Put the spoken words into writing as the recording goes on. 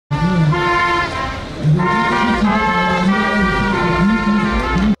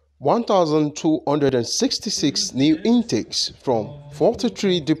1,266 new intakes from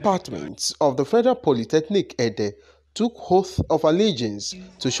 43 departments of the Federal Polytechnic Ede took oath of allegiance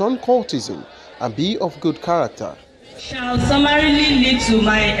to shun courtesan and be of good character. Shall summarily lead to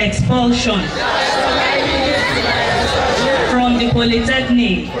my expulsion from the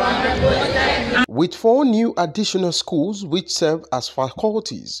Polytechnic. With 4 new additional schools which serve as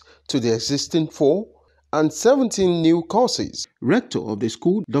faculties to the existing 4, and 17 new courses. Rector of the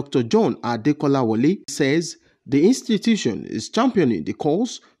school, Dr. John Adekolawole, says the institution is championing the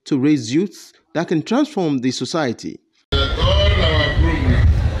cause to raise youths that can transform the society. All our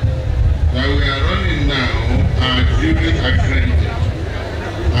programs that we are running now are duly accredited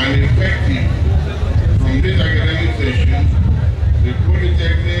and effective. From this academic session, the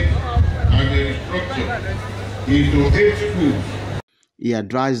Polytechnic has been restructured into 8 schools. He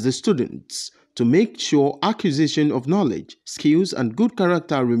advised the students to make sure acquisition of knowledge, skills, and good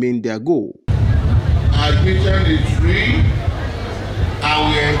character remain their goal. Admission is free, and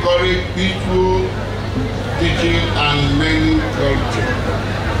we encourage peaceful teaching and learning culture.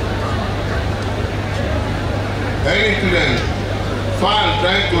 Any student found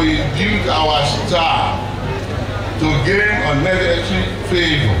trying to induce our staff to gain unnecessary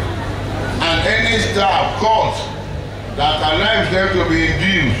favor, and any staff caught that allows them to be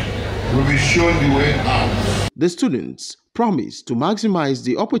induced will be shown the way out. The students promise to maximize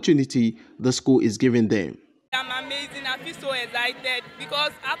the opportunity the school is giving them. I'm amazing. I feel so excited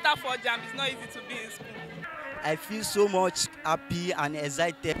because after 4 jams, it's not easy to be in school. I feel so much happy and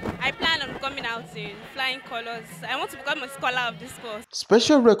excited. I plan on coming out in flying colors. I want to become a scholar of this course.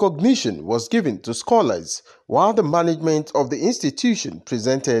 Special recognition was given to scholars, while the management of the institution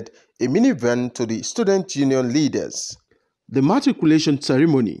presented a mini-van to the student union leaders. The matriculation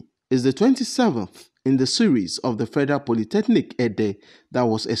ceremony is the 27th in the series of the Federal Polytechnic Ede that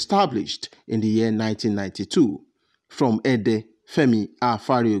was established in the year 1992. From Ede, Femi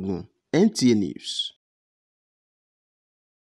Afariogun, NTA News.